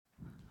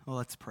Well,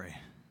 let's pray.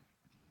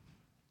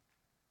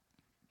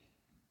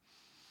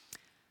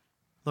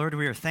 Lord,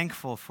 we are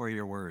thankful for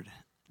your word.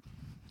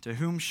 To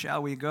whom shall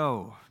we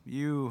go?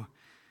 You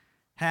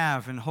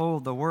have and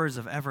hold the words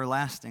of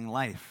everlasting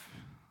life.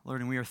 Lord,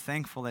 and we are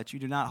thankful that you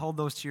do not hold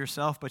those to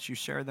yourself, but you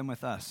share them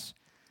with us.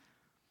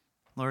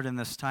 Lord, in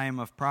this time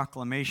of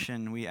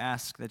proclamation, we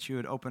ask that you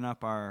would open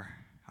up our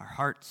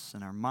hearts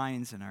and our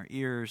minds and our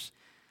ears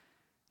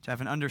to have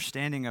an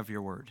understanding of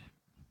your word.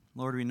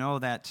 Lord, we know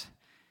that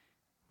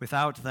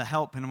without the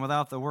help and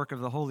without the work of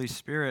the Holy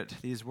Spirit,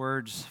 these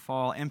words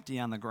fall empty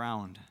on the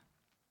ground.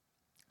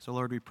 So,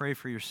 Lord, we pray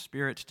for your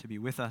Spirit to be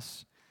with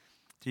us,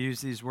 to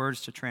use these words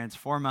to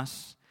transform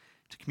us,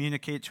 to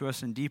communicate to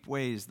us in deep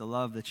ways the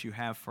love that you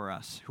have for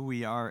us, who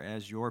we are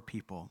as your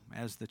people,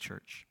 as the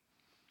church.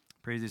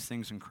 Pray these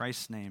things in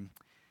Christ's name.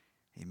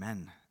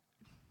 Amen.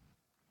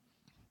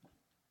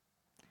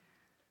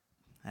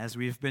 As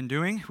we've been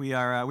doing, we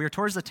are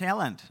towards the tail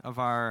end of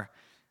our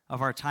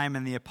time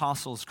in the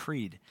Apostles'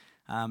 Creed.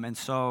 And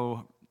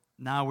so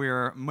now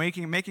we're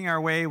making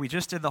our way. We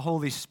just did the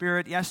Holy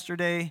Spirit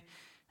yesterday.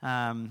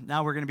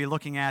 Now we're going to be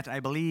looking at, I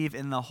believe,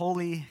 in the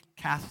Holy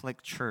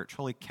Catholic Church.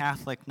 Holy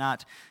Catholic,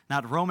 not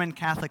Roman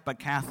Catholic, but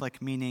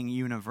Catholic meaning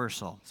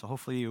universal. So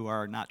hopefully you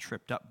are not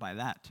tripped up by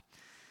that.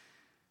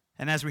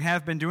 And as we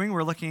have been doing,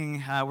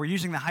 we're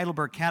using the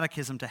Heidelberg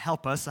Catechism to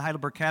help us. The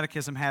Heidelberg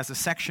Catechism has a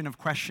section of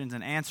questions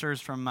and answers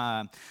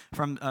from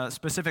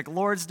specific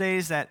Lord's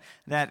days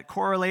that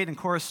correlate and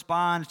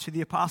correspond to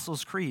the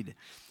Apostles' Creed.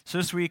 So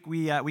this week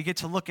we get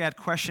to look at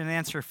question and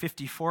answer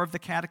 54 of the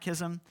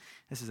Catechism.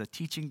 This is a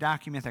teaching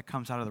document that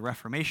comes out of the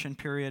Reformation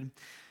period.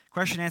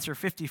 Question and answer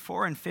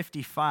 54 and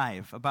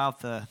 55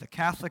 about the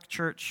Catholic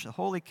Church, the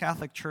Holy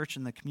Catholic Church,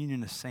 and the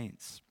communion of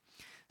saints.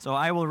 So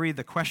I will read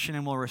the question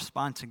and we'll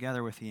respond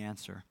together with the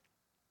answer.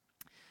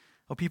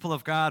 O people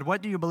of God,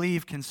 what do you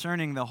believe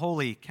concerning the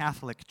Holy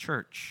Catholic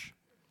Church?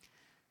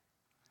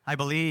 I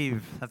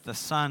believe that the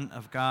Son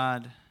of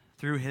God,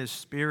 through his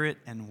Spirit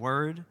and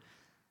Word,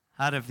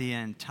 out of the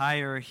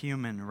entire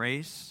human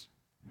race,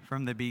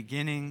 from the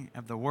beginning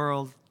of the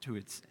world to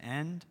its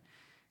end,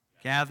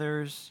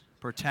 gathers,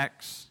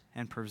 protects,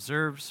 and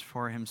preserves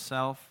for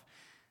himself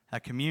a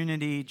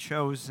community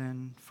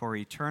chosen for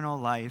eternal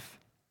life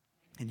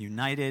and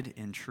united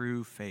in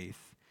true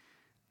faith.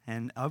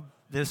 And of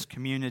this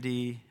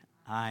community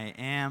I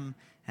am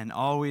and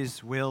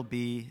always will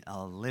be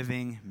a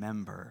living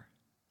member.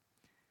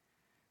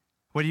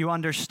 What do you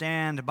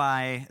understand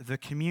by the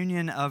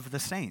communion of the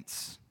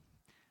saints?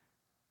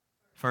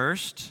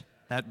 First,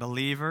 that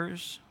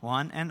believers,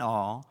 one and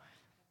all,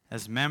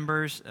 as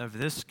members of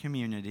this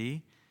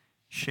community,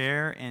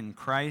 share in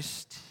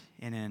Christ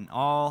and in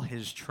all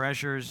his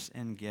treasures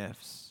and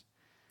gifts.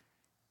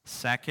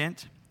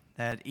 Second,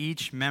 that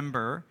each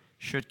member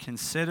should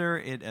consider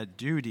it a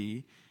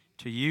duty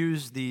to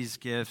use these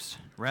gifts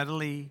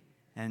readily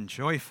and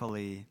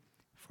joyfully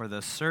for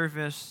the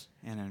service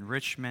and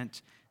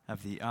enrichment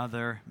of the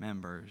other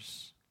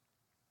members.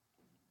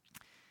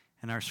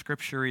 And our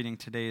scripture reading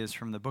today is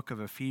from the book of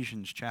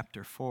Ephesians,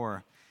 chapter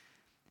 4.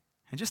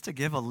 And just to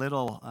give a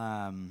little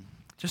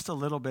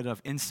bit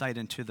of insight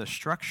into the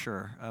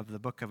structure of the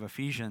book of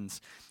Ephesians,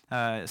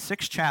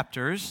 6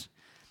 chapters,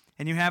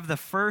 and you have the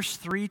first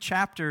 3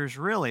 chapters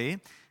really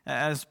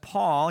as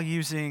Paul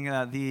using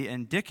the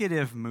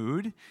indicative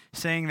mood,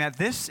 saying that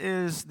this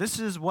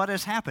is what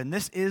has happened,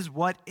 this is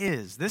what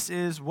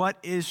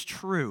is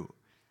true.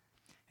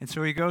 And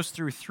so he goes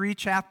through 3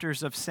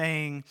 chapters of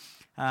saying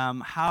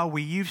how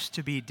we used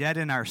to be dead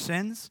in our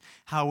sins,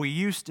 how we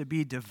used to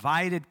be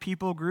divided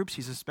people groups.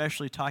 He's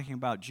especially talking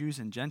about Jews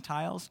and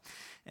Gentiles.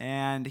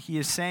 And he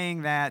is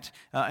saying that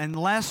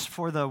unless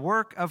for the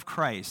work of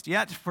Christ,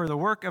 yet for the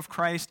work of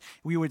Christ,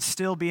 we would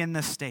still be in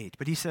this state.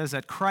 But he says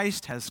that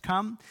Christ has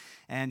come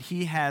and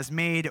he has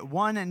made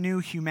one new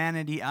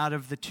humanity out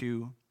of the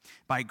two.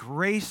 By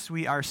grace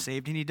we are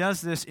saved. And he does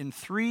this in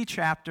 3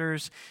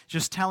 chapters,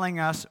 just telling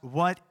us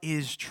what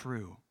is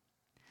true.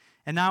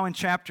 And now in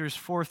chapters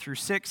 4 through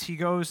 6, he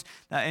goes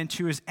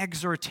into his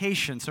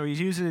exhortation. So he's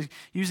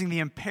using the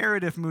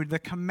imperative mood, the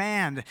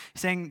command,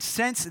 saying,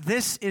 since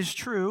this is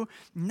true,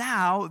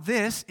 now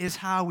this is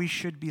how we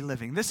should be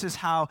living. This is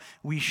how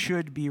we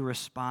should be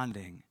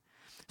responding.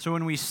 So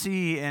when we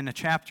see in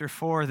chapter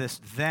 4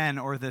 this then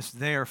or this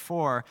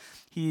therefore,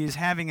 he is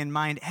having in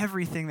mind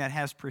everything that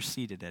has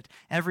preceded it,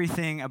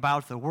 everything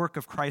about the work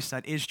of Christ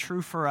that is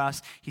true for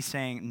us. He's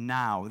saying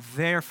now,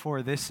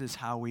 therefore this is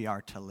how we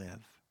are to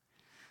live.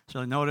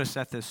 So notice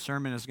that this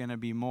sermon is going to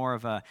be more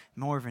of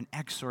an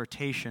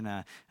exhortation,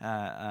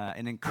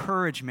 an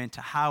encouragement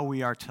to how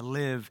we are to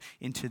live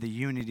into the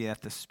unity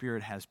that the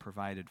Spirit has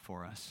provided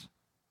for us.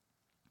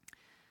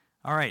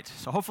 All right,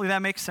 so hopefully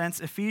that makes sense.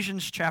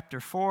 Ephesians chapter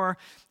 4,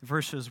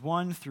 verses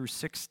 1 through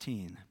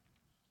 16.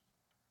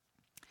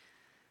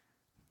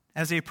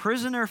 As a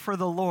prisoner for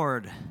the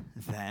Lord,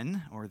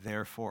 then, or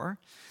therefore,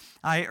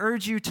 I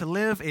urge you to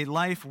live a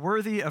life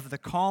worthy of the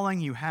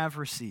calling you have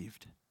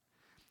received.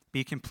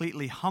 Be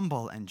completely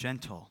humble and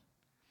gentle.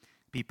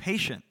 Be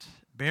patient,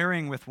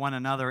 bearing with one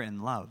another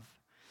in love.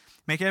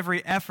 Make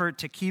every effort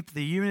to keep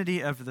the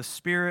unity of the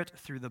Spirit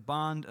through the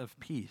bond of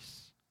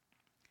peace.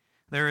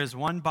 There is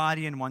one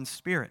body and one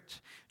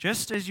Spirit,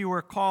 just as you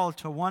were called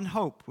to one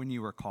hope when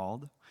you were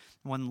called,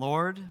 one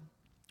Lord,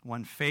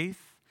 one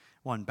faith,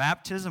 one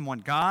baptism, one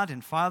God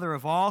and Father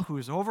of all, who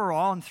is over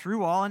all and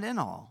through all and in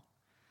all.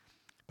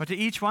 But to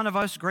each one of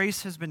us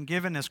grace has been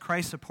given as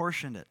Christ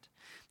apportioned it.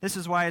 This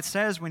is why it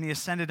says, when he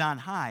ascended on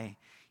high,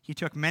 he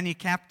took many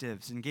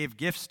captives and gave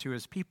gifts to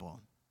his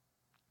people.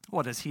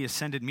 What does he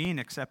ascended mean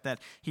except that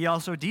he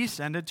also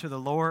descended to the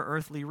lower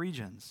earthly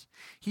regions?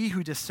 He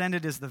who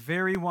descended is the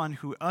very one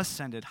who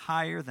ascended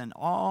higher than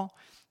all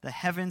the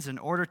heavens in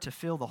order to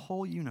fill the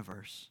whole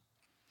universe.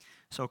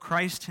 So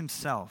Christ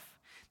himself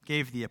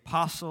gave the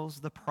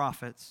apostles, the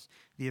prophets,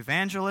 the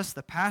evangelists,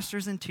 the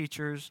pastors and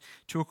teachers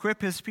to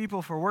equip his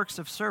people for works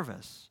of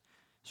service,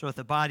 so that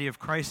the body of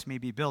Christ may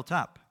be built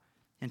up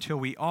until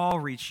we all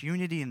reach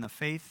unity in the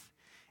faith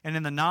and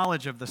in the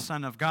knowledge of the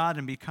Son of God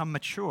and become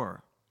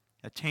mature,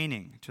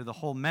 attaining to the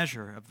whole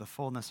measure of the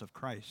fullness of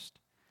Christ.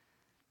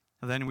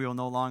 Then we will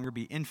no longer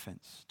be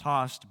infants,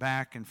 tossed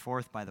back and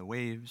forth by the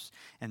waves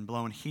and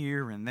blown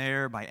here and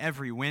there by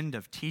every wind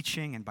of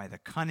teaching and by the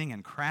cunning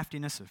and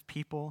craftiness of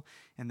people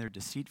and their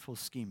deceitful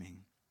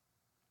scheming.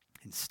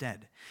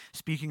 Instead,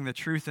 speaking the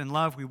truth in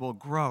love, we will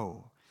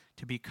grow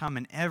to become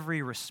in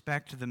every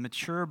respect the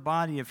mature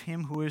body of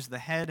him who is the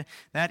head,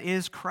 that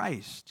is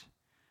Christ.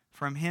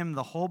 From him,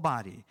 the whole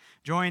body,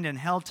 joined and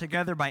held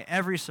together by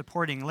every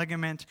supporting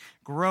ligament,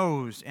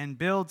 grows and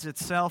builds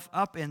itself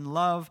up in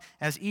love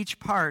as each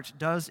part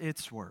does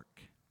its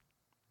work.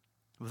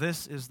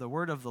 This is the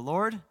word of the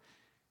Lord.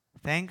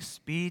 Thanks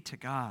be to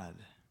God.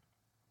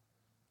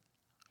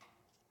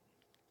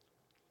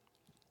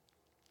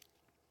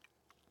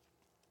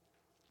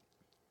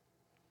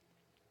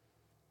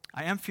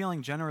 I am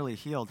feeling generally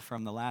healed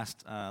from the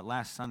last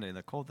Sunday,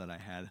 the cold that I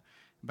had,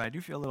 but I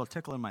do feel a little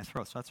tickle in my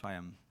throat, so that's why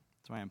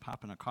I'm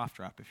popping a cough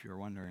drop, if you were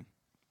wondering.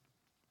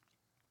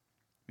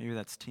 Maybe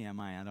that's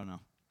TMI, I don't know.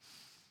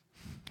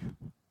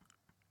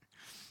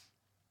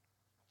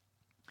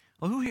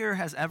 Well, who here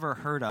has ever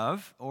heard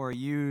of or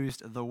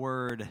used the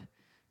word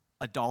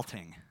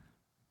adulting?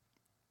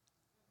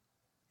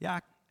 Yeah,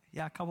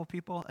 a couple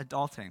people,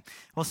 adulting.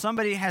 Well,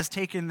 somebody has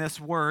taken this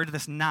word,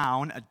 this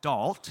noun,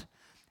 adult,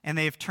 and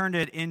they've turned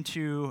it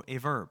into a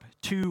verb,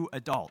 to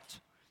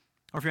adult.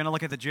 Or if you're going to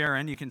look at the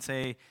gerund, you can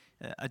say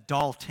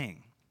adulting.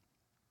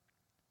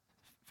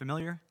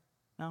 Familiar?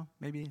 No?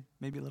 Maybe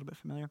a little bit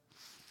familiar.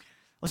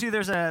 Well, see,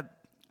 there's a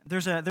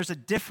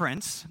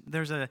difference.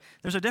 There's a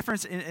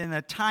difference in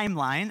the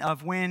timeline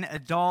of when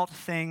adult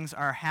things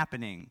are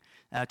happening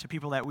to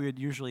people that we would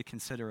usually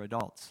consider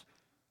adults.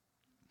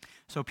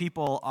 So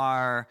people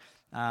are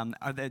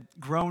the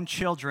grown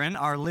children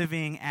are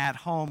living at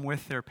home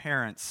with their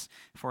parents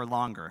for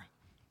longer.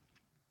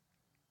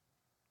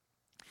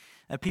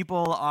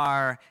 People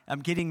are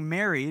getting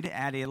married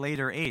at a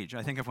later age.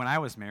 I think of when I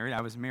was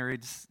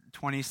married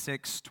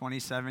 26,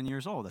 27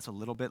 years old. That's a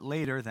little bit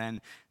later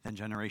than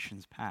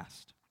generations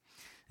past.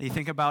 You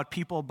think about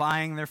people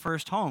buying their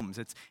first homes.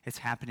 It's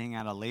happening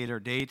at a later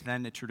date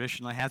than it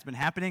traditionally has been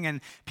happening,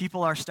 and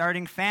people are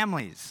starting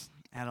families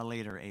at a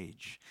later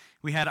age.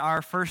 We had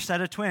our first set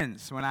of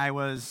twins when I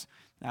was,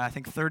 I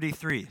think,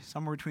 33,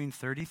 somewhere between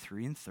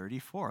 33 and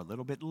 34, a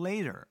little bit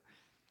later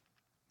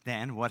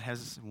than what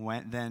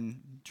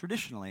then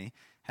traditionally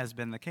has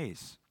been the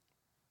case.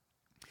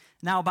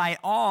 Now, by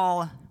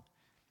all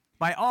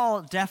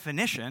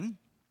definition,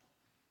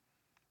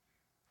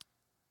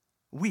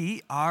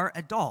 we are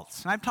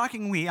adults. And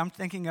I'm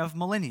thinking of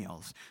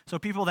millennials. So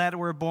people that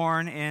were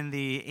born in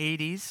the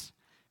 80s,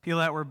 people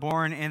that were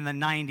born in the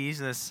 90s,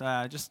 this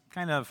just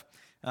kind of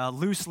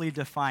loosely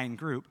defined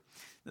group.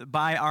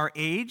 By our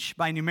age,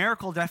 by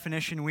numerical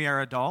definition, we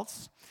are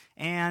adults.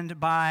 And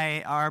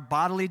by our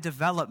bodily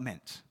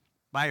development,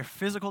 by our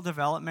physical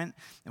development,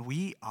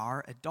 we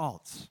are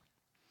adults.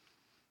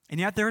 And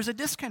yet there is a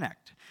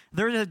disconnect.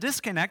 There is a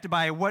disconnect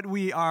by what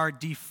we are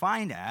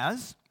defined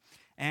as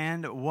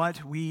and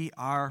what we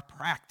are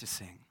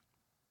practicing.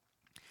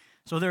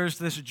 So there's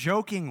this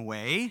joking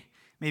way,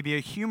 maybe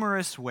a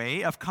humorous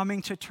way of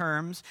coming to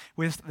terms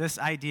with this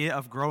idea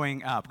of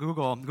growing up.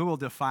 Google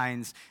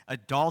defines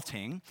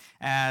adulting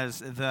as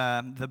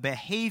the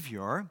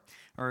behavior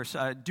or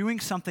doing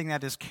something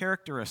that is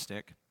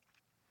characteristic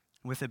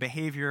with the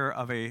behavior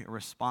of a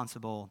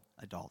responsible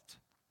adult.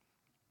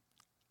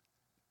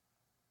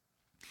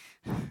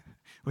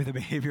 With the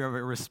behavior of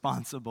a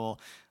responsible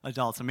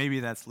adult. So maybe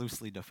that's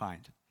loosely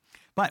defined.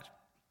 But,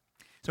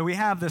 so we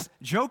have this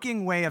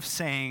joking way of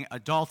saying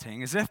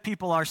adulting, as if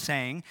people are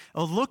saying,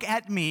 oh, look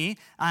at me,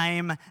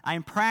 I'm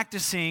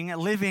practicing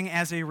living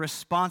as a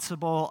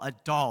responsible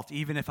adult,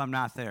 even if I'm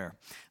not there.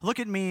 Look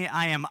at me,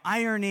 I am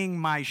ironing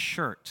my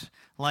shirt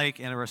like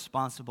a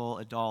responsible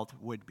adult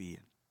would be.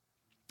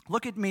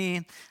 Look at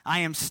me, I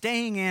am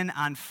staying in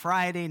on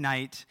Friday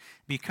night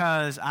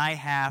because I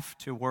have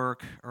to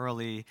work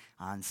early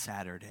on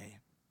Saturday.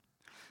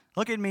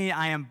 Look at me,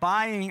 I am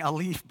buying a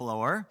leaf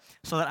blower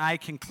so that I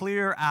can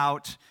clear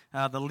out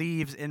the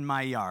leaves in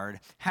my yard.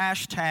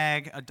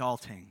 Hashtag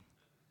adulting.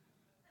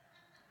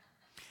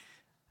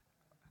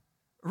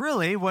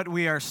 Really, what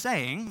we are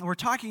saying, we're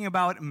talking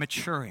about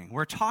maturing.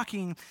 We're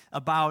talking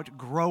about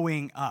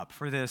growing up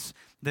for this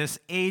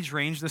age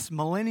range, this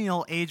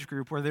millennial age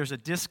group where there's a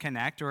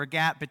disconnect or a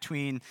gap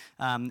between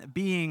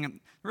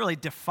being really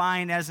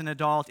defined as an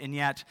adult and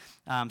yet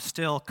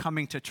still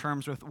coming to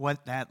terms with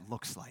what that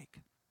looks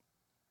like.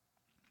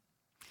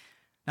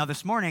 Now,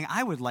 this morning,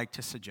 I would like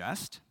to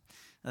suggest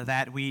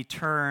that we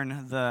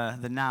turn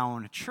the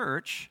noun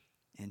church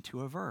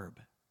into a verb.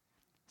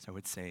 So I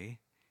would say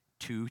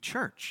to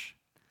church.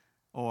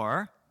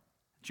 Or,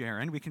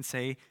 Jaron, we can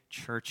say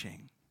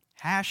churching.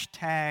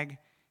 Hashtag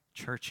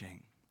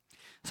churching.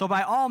 So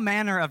by all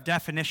manner of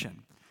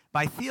definition,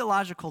 by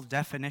theological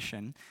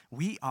definition,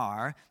 we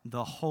are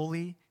the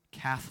Holy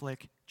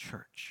Catholic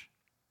Church,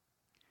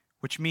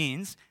 which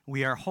means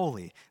we are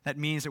holy. That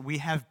means that we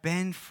have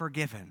been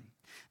forgiven,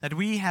 that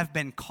we have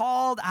been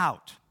called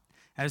out,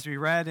 as we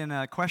read in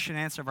a question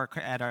and answer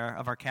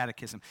of our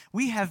catechism.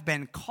 We have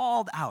been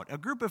called out. A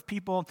group of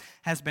people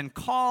has been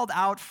called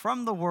out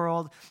from the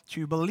world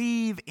to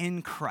believe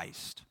in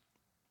Christ,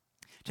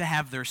 to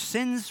have their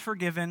sins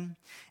forgiven,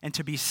 and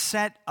to be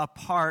set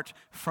apart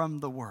from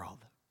the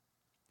world.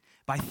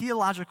 By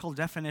theological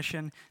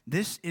definition,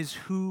 this is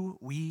who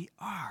we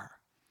are.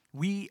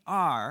 We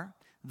are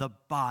the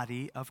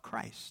body of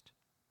Christ.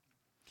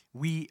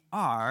 We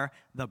are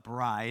the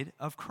bride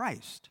of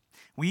Christ.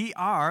 We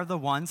are the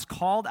ones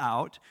called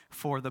out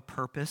for the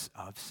purpose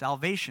of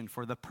salvation,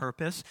 for the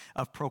purpose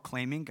of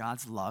proclaiming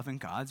God's love and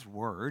God's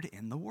word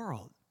in the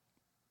world.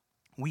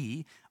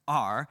 We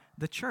are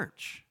the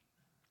church.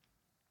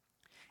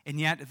 And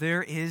yet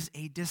there is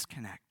a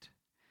disconnect.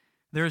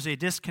 There is a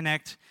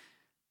disconnect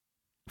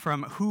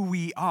from who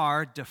we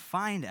are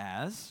defined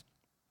as.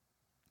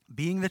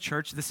 Being the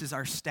church, this is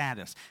our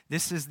status.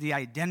 This is the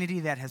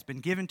identity that has been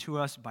given to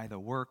us by the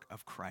work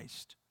of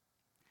Christ.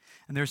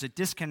 And there's a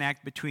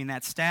disconnect between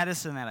that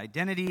status and that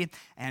identity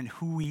and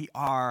who we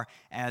are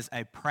as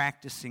a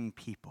practicing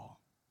people.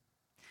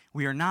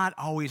 We are not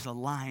always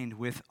aligned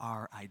with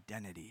our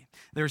identity.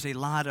 There's a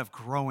lot of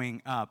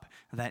growing up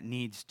that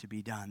needs to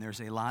be done.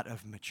 There's a lot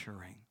of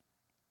maturing.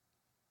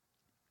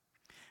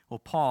 Well,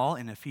 Paul,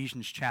 in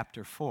Ephesians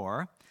chapter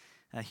 4,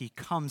 he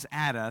comes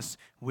at us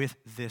with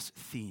this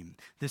theme,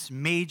 this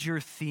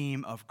major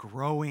theme of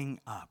growing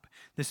up,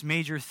 this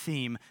major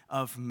theme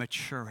of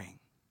maturing.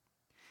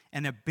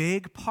 And a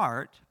big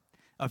part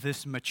of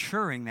this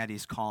maturing that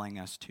he's calling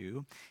us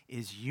to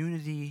is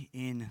unity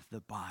in the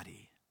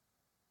body,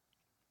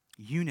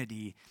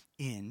 unity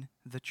in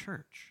the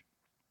church.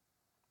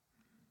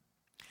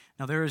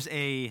 Now, there's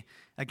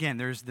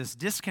this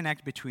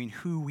disconnect between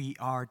who we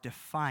are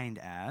defined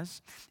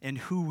as and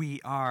who we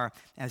are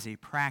as a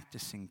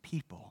practicing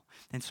people.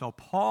 And so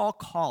Paul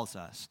calls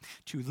us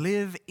to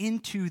live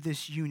into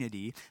this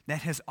unity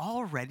that has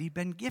already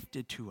been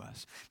gifted to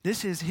us.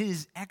 This is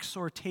his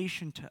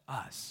exhortation to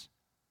us.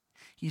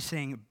 He's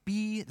saying,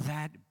 be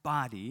that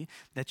body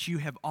that you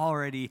have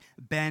already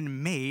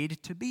been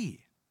made to be.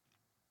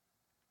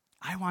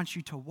 I want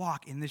you to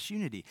walk in this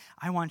unity.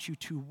 I want you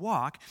to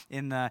walk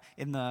in the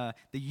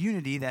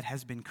unity that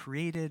has been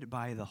created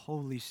by the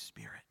Holy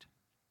Spirit.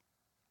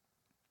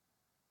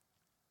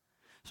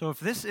 So if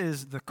this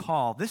is the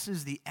call, this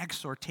is the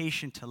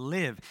exhortation to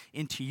live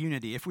into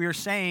unity. If we are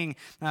saying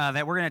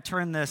that we're going to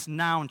turn this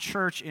noun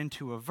church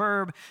into a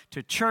verb,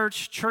 to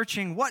church,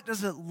 churching, what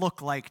does it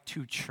look like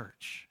to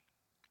church?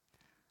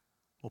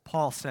 Well,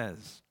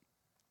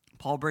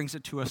 Paul brings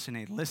it to us in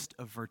a list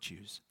of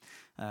virtues.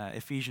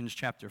 Ephesians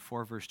chapter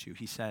 4, verse 2,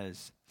 he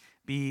says,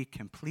 be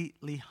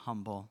completely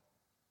humble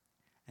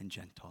and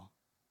gentle.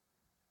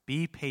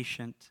 Be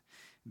patient,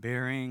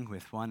 bearing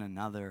with one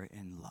another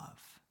in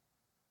love.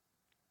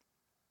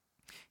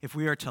 If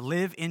we are to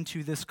live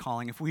into this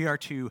calling, if we are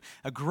to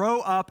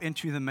grow up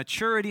into the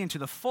maturity, into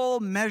the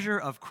full measure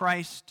of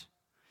Christ,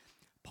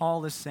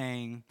 Paul is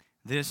saying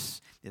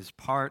this is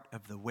part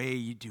of the way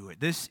you do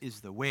it. This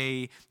is the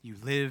way you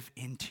live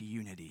into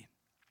unity.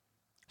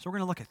 So we're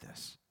going to look at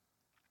this.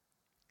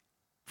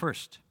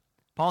 First,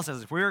 Paul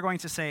says, if we were going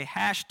to say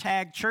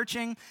hashtag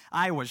churching,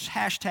 I was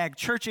hashtag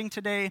churching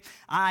today,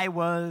 I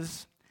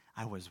was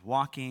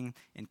walking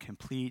in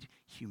complete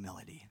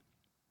humility.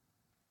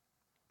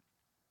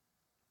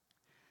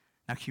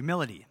 Now,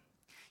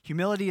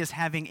 humility is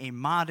having a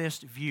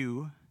modest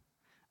view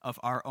of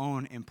our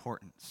own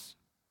importance.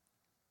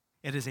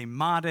 It is a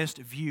modest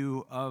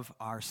view of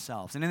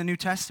ourselves. And in the New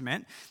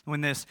Testament,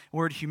 when this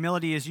word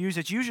humility is used,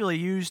 it's usually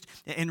used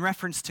in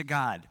reference to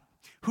God.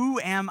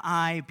 Who am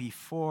I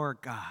before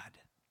God?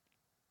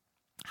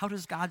 How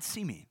does God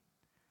see me?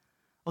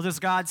 Well, does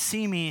God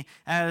see me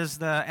as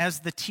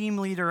the team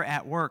leader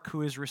at work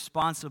who is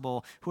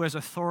responsible, who has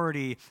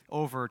authority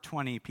over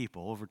 20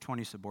 people, over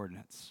 20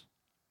 subordinates?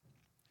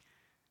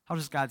 How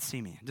does God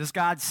see me? Does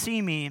God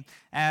see me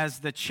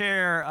as the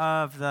chair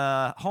of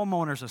the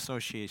homeowners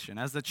association,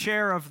 as the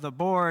chair of the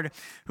board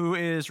who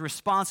is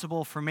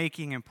responsible for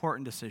making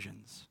important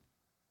decisions?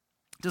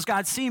 Does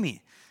God see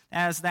me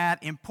as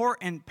that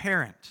important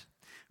parent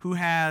who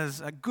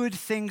has good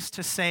things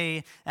to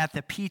say at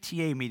the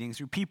PTA meetings,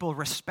 who people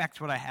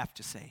respect what I have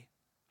to say?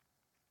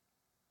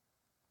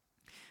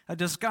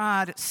 Does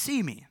God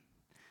see me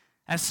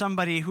as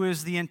somebody who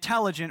is the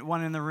intelligent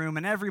one in the room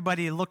and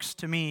everybody looks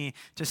to me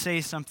to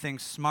say something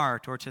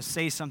smart or to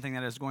say something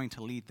that is going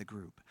to lead the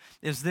group?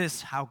 Is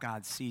this how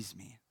God sees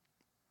me?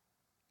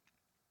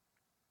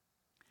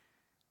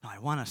 No, I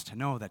want us to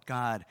know that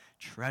God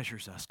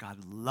treasures us,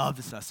 God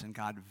loves us, and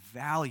God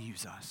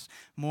values us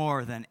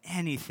more than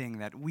anything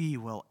that we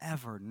will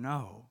ever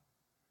know.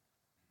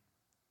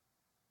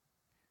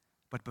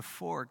 But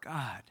before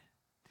God,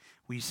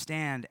 we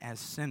stand as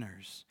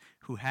sinners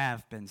who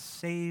have been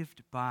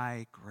saved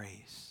by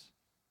grace.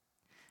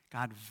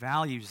 God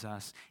values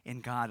us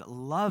and God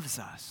loves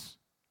us.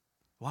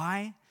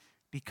 Why?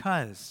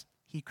 Because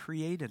He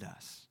created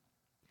us.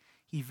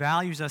 He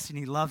values us and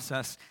He loves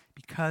us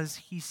because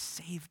He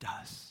saved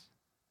us.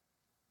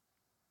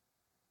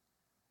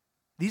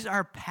 These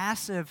are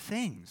passive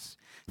things,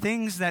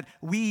 things that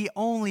we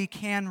only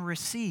can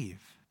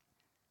receive.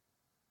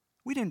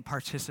 We didn't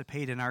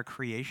participate in our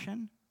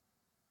creation.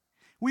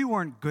 We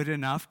weren't good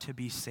enough to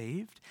be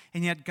saved,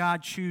 and yet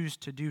God chose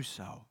to do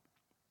so.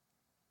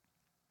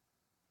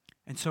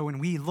 And so when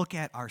we look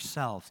at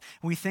ourselves,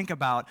 we think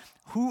about,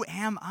 who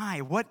am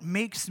I? What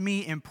makes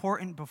me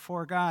important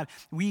before God?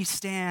 We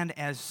stand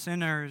as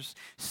sinners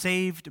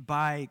saved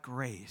by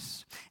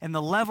grace. And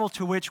the level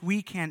to which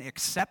we can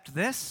accept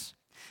this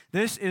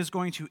is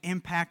going to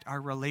impact our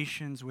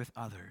relations with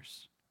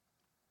others.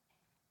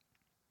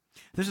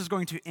 This is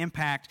going to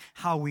impact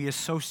how we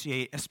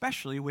associate,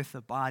 especially with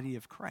the body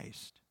of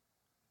Christ.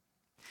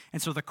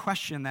 And so the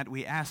question that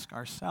we ask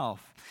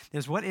ourselves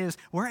is,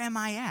 where am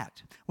I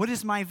at? What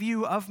is my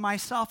view of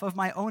myself, of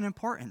my own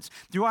importance?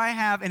 Do I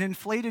have an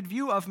inflated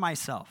view of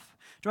myself?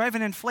 Do I have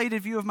an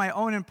inflated view of my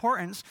own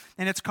importance,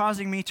 and it's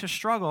causing me to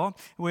struggle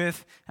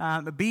with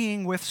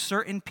being with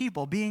certain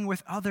people, being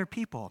with other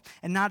people,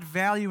 and not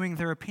valuing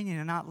their opinion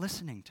and not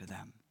listening to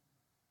them?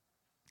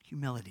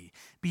 Humility.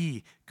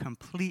 Be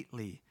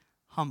completely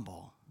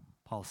humble,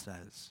 Paul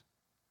says.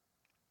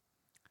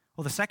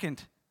 Well, the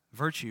second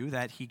virtue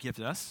that he gives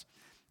us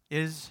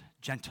is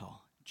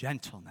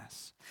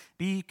gentleness.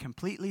 Be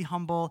completely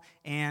humble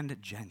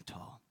and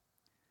gentle.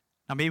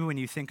 Now, maybe when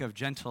you think of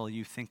gentle,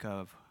 you think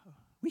of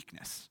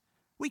weakness,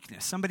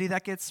 somebody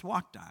that gets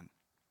walked on.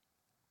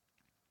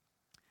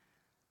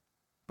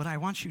 But I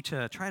want you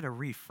to try to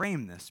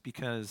reframe this,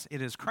 because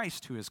it is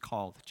Christ who is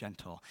called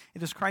gentle.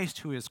 It is Christ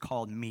who is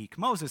called meek.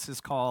 Moses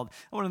is called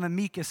one of the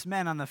meekest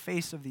men on the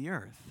face of the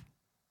earth.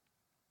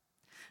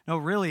 No,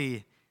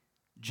 really,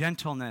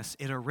 gentleness,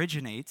 it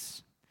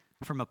originates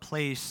from a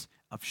place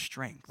of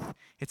strength.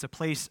 It's a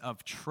place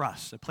of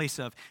trust, a place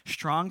of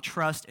strong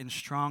trust and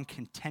strong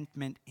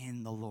contentment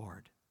in the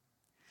Lord.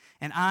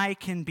 And I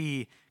can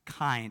be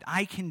kind,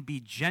 I can be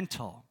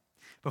gentle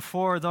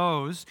before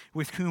those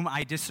with whom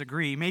I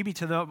disagree. Maybe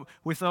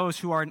with those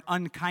who are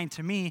unkind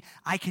to me,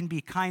 I can be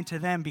kind to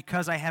them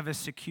because I have a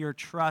secure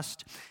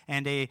trust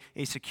and a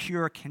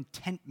secure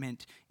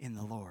contentment in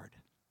the Lord.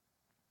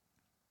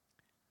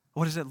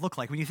 What does it look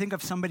like? When you think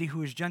of somebody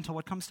who is gentle,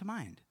 what comes to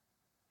mind?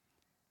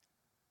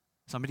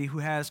 Somebody who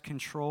has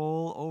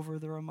control over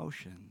their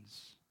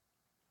emotions.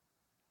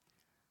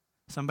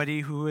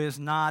 Somebody who is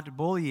not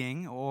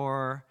bullying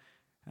or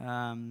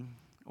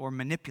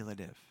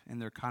manipulative in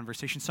their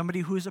conversation.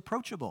 Somebody who is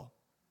approachable.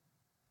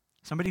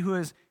 Somebody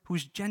who's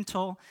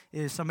gentle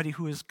is somebody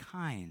who is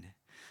kind.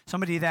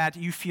 Somebody that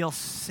you feel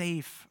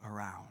safe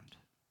around.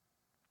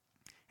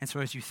 And so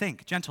as you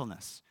think,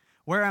 gentleness.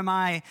 Where am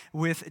I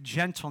with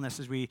gentleness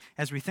as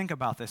we think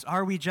about this?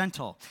 Are we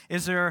gentle?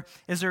 Is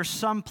there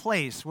some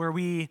place where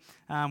we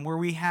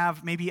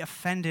have maybe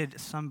offended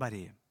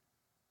somebody?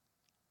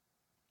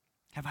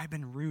 Have I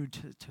been rude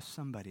to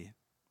somebody?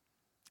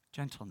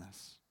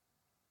 Gentleness.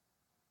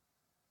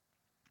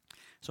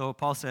 So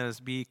Paul says,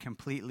 be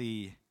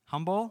completely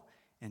humble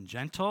and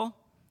gentle.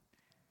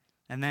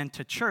 And then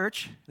to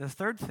church, the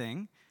third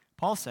thing,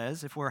 Paul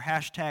says, if we're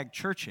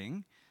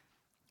 #churching,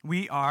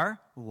 we are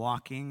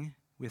walking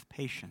with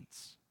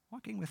patience.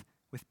 Walking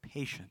with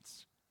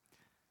patience.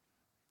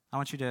 I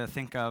want you to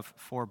think of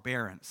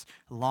forbearance,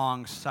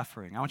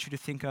 long-suffering. I want you to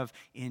think of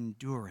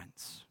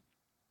endurance.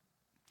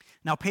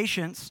 Now,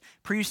 patience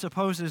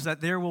presupposes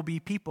that there will be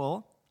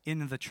people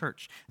in the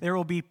church. There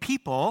will be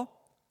people,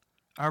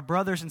 our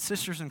brothers and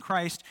sisters in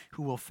Christ,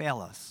 who will fail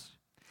us.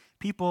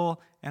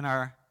 People in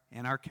our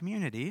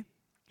community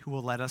who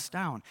will let us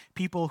down.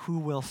 People who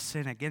will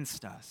sin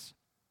against us.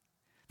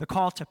 The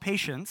call to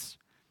patience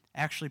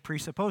actually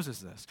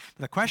presupposes this.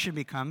 The question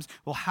becomes,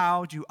 well,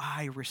 how do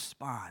I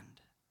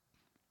respond?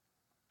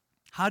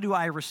 How do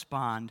I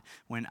respond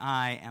when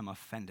I am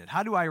offended?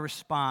 How do I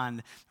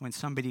respond when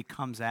somebody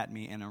comes at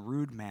me in a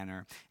rude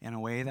manner, in a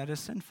way that is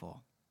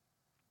sinful?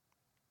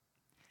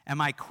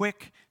 Am I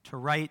quick to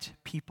write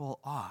people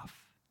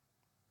off?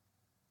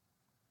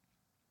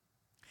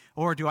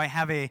 Or do I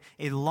have a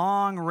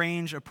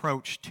long-range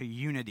approach to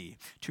unity,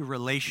 to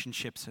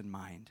relationships in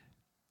mind?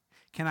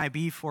 Can I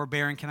be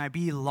forbearing? Can I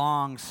be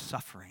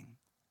long-suffering?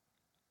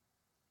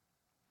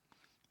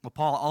 Well,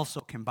 Paul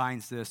also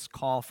combines this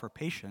call for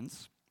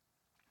patience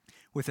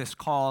with this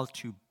call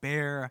to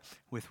bear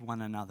with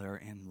one another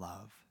in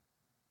love.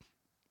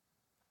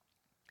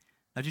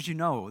 Now, did you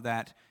know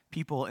that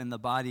people in the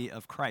body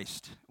of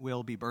Christ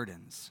will be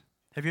burdens?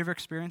 Have you ever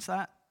experienced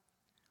that?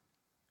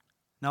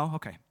 No?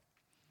 Okay.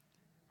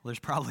 Well,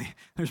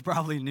 there's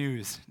probably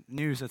news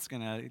that's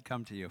going to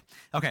come to you.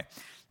 Okay.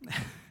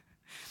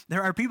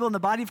 There are people in the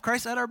body of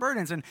Christ that are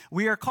burdens, and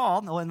we are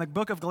called, in the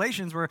book of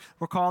Galatians, we're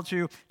called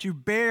to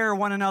bear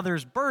one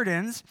another's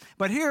burdens,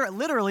 but here,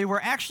 literally, we're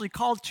actually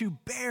called to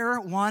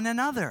bear one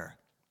another.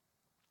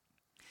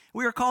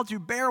 We are called to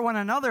bear one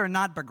another,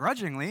 not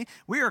begrudgingly.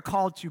 We are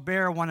called to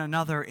bear one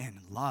another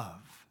in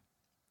love.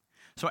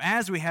 So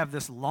as we have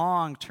this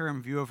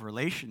long-term view of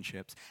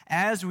relationships,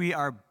 as we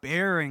are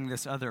bearing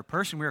this other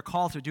person, we are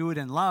called to do it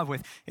in love.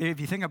 If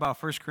you think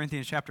about 1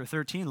 Corinthians chapter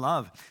 13,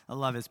 love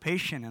is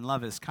patient and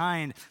love is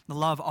kind.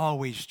 Love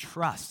always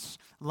trusts.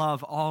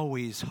 Love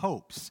always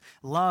hopes.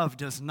 Love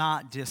does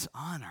not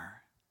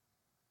dishonor.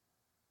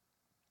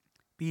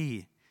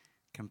 Be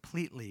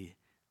completely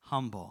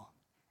humble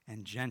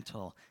and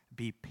gentle.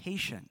 Be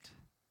patient,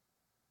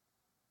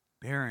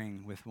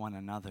 bearing with one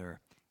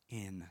another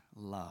in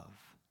love.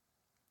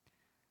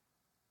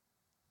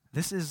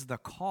 This is the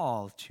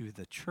call to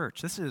the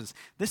church. This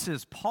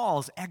is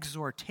Paul's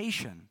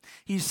exhortation.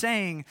 He's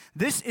saying,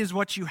 this is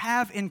what you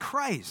have in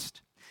Christ.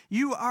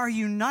 You are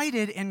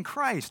united in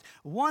Christ.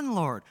 One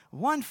Lord,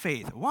 one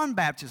faith, one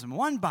baptism,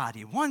 one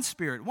body, one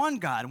Spirit, one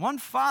God, one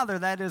Father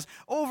that is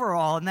over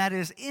all and that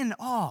is in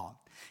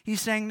all.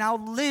 He's saying, now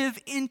live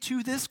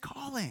into this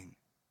calling.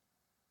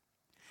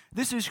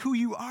 This is who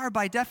you are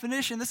by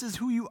definition. This is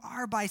who you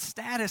are by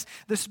status.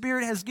 The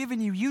Spirit has given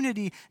you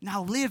unity.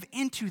 Now live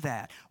into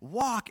that.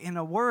 Walk in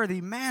a worthy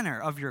manner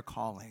of your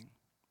calling.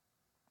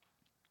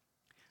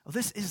 Well,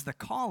 this is the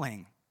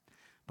calling,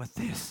 but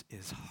this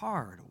is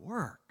hard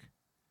work.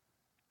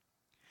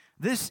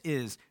 This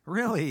is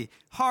really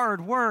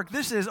hard work.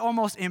 This is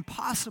almost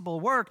impossible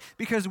work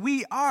because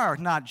we are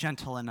not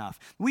gentle enough.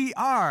 We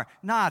are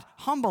not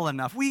humble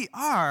enough. We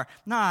are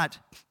not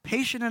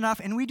patient enough,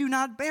 and we do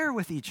not bear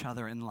with each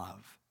other in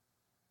love.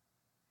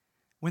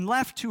 When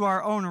left to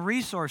our own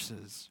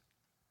resources,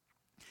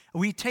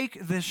 we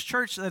take this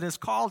church that is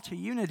called to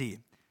unity,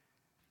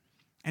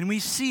 and we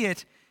see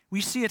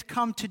it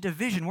come to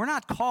division. We're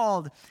not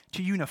called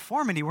to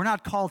uniformity. We're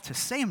not called to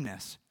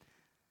sameness.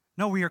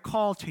 No, we are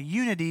called to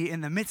unity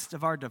in the midst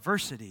of our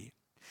diversity.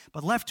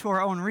 But left to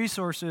our own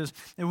resources,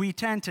 we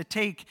tend to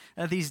take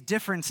these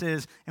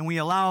differences and we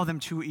allow them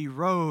to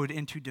erode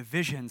into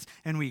divisions,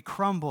 and we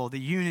crumble the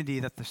unity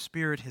that the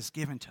Spirit has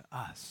given to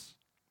us.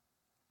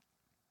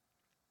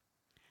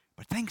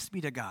 But thanks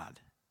be to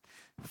God.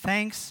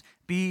 Thanks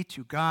be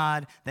to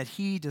God that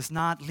He does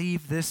not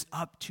leave this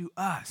up to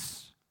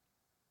us.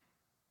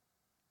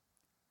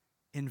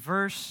 In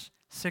verse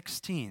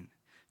 16,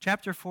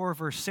 Chapter 4,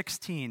 verse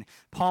 16,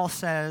 Paul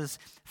says,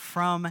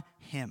 from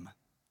Him,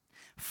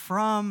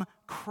 from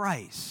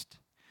Christ,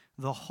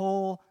 the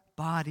whole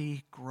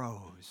body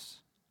grows.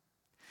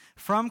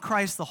 From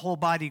Christ, the whole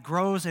body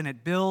grows and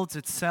it builds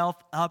itself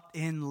up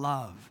in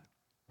love.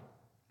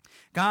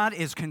 God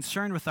is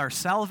concerned with our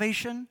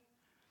salvation,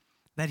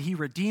 that He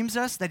redeems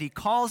us, that He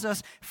calls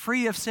us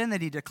free of sin,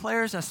 that He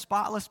declares us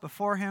spotless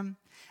before Him.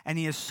 And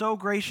He is so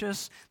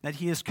gracious that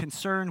He is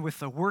concerned with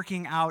the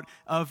working out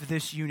of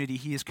this unity.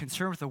 He is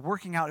concerned with the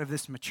working out of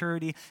this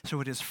maturity.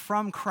 So it is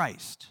from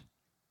Christ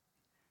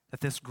that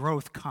this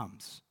growth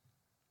comes.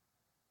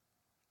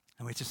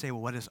 And we have to say,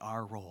 well, what is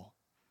our role?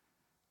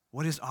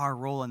 What is our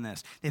role in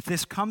this? If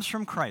this comes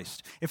from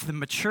Christ, if the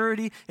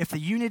maturity, if the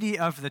unity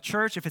of the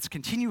church, if its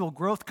continual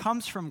growth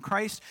comes from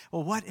Christ,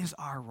 well, what is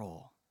our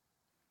role?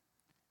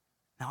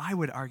 Now, I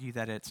would argue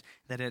that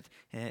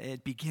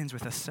it begins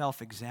with a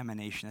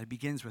self-examination. It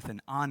begins with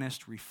an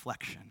honest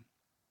reflection.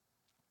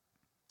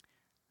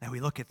 That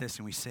we look at this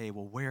and we say,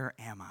 well, where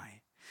am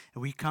I?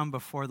 And we come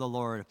before the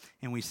Lord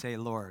and we say,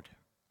 Lord,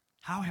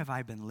 how have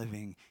I been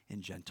living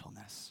in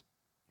gentleness?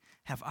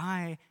 Have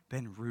I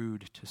been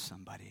rude to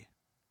somebody?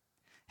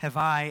 Have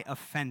I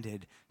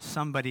offended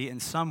somebody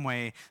in some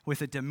way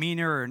with a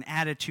demeanor or an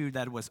attitude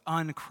that was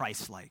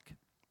un-Christ-like?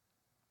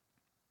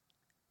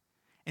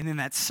 And in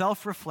that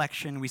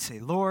self-reflection, we say,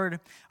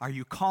 Lord, are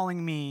you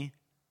calling me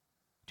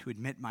to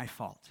admit my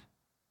fault?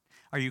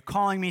 Are you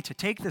calling me to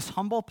take this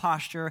humble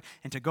posture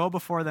and to go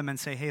before them and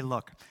say, hey,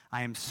 look,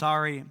 I am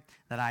sorry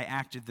that I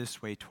acted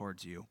this way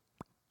towards you?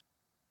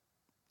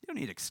 You don't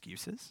need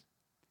excuses.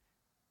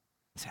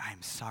 Say, I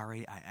am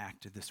sorry I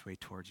acted this way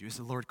towards you. Is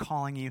the Lord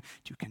calling you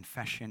to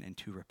confession and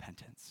to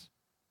repentance?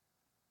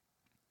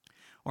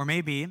 Or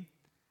maybe,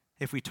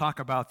 if we talk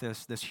about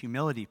this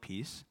humility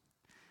piece,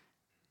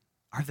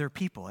 Are there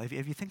people, if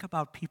you think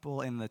about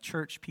people in the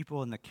church,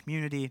 people in the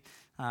community,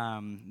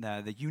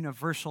 the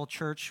universal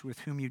church with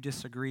whom you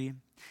disagree,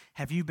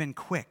 have you been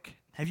quick?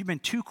 Have you been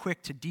too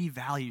quick to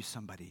devalue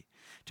somebody,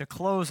 to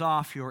close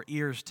off your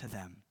ears to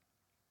them?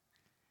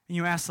 And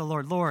you ask the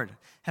Lord, Lord,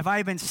 have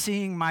I been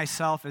seeing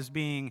myself as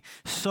being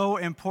so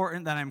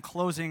important that I'm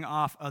closing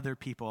off other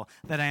people,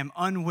 that I am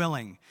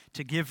unwilling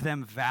to give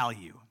them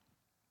value?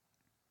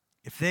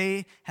 If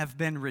they have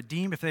been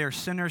redeemed, if they are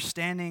sinners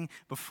standing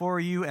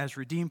before you as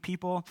redeemed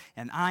people,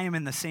 and I am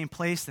in the same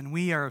place, then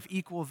we are of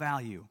equal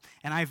value.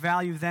 And I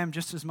value them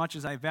just as much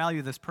as I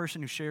value this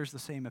person who shares the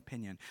same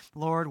opinion.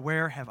 Lord,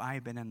 where have I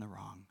been in the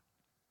wrong?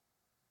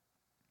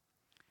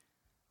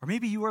 Or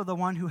maybe you are the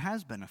one who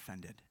has been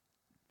offended.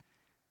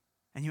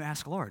 And you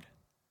ask, Lord,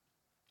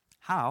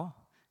 how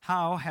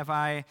have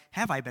I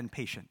been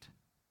patient?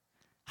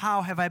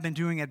 How have I been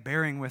doing at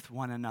bearing with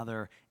one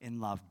another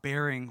in love,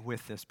 bearing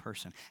with this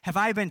person? Have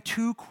I been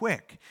too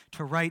quick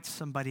to write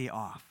somebody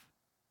off?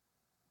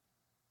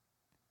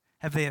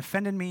 Have they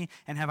offended me,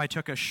 and have I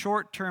took a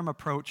short-term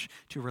approach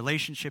to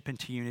relationship and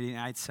to unity, and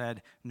I'd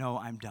said, no,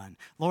 I'm done.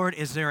 Lord,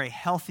 is there a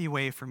healthy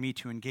way for me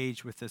to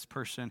engage with this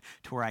person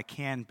to where I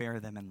can bear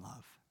them in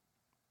love?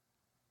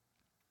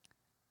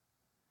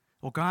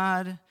 Well,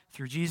 God,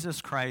 through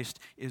Jesus Christ,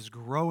 is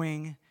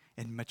growing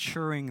and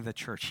maturing the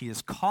church. He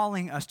is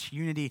calling us to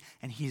unity,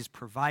 and He is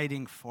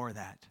providing for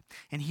that.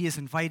 And He is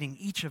inviting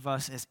each of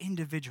us as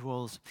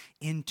individuals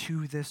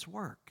into this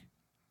work.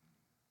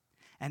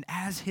 And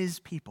as His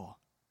people,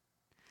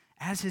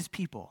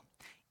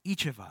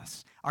 each of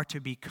us are to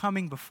be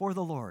coming before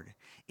the Lord,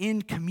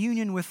 in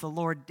communion with the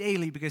Lord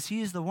daily, because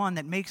He is the one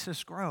that makes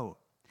us grow.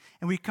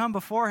 And we come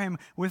before Him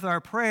with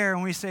our prayer,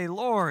 and we say,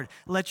 Lord,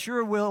 let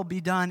your will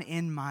be done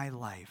in my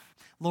life.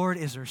 Lord,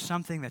 is there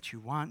something that you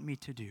want me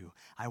to do?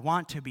 I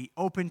want to be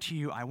open to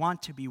you. I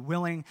want to be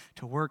willing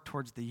to work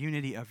towards the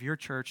unity of your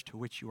church to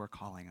which you are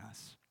calling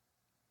us.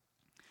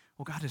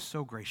 Well, God is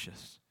so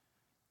gracious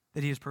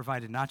that He has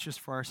provided not just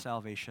for our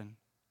salvation,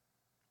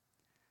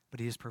 but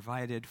He has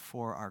provided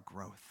for our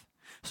growth.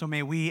 So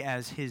may we,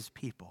 as His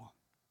people,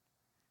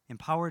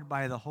 empowered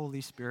by the Holy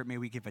Spirit, may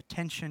we give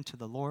attention to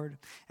the Lord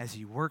as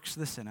He works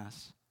this in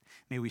us.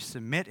 May we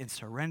submit and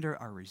surrender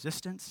our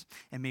resistance,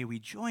 and may we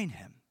join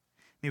Him.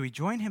 May we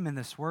join Him in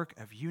this work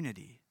of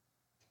unity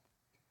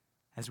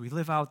as we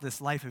live out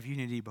this life of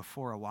unity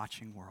before a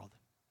watching world.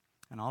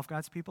 And all of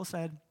God's people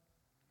said,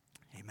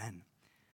 amen.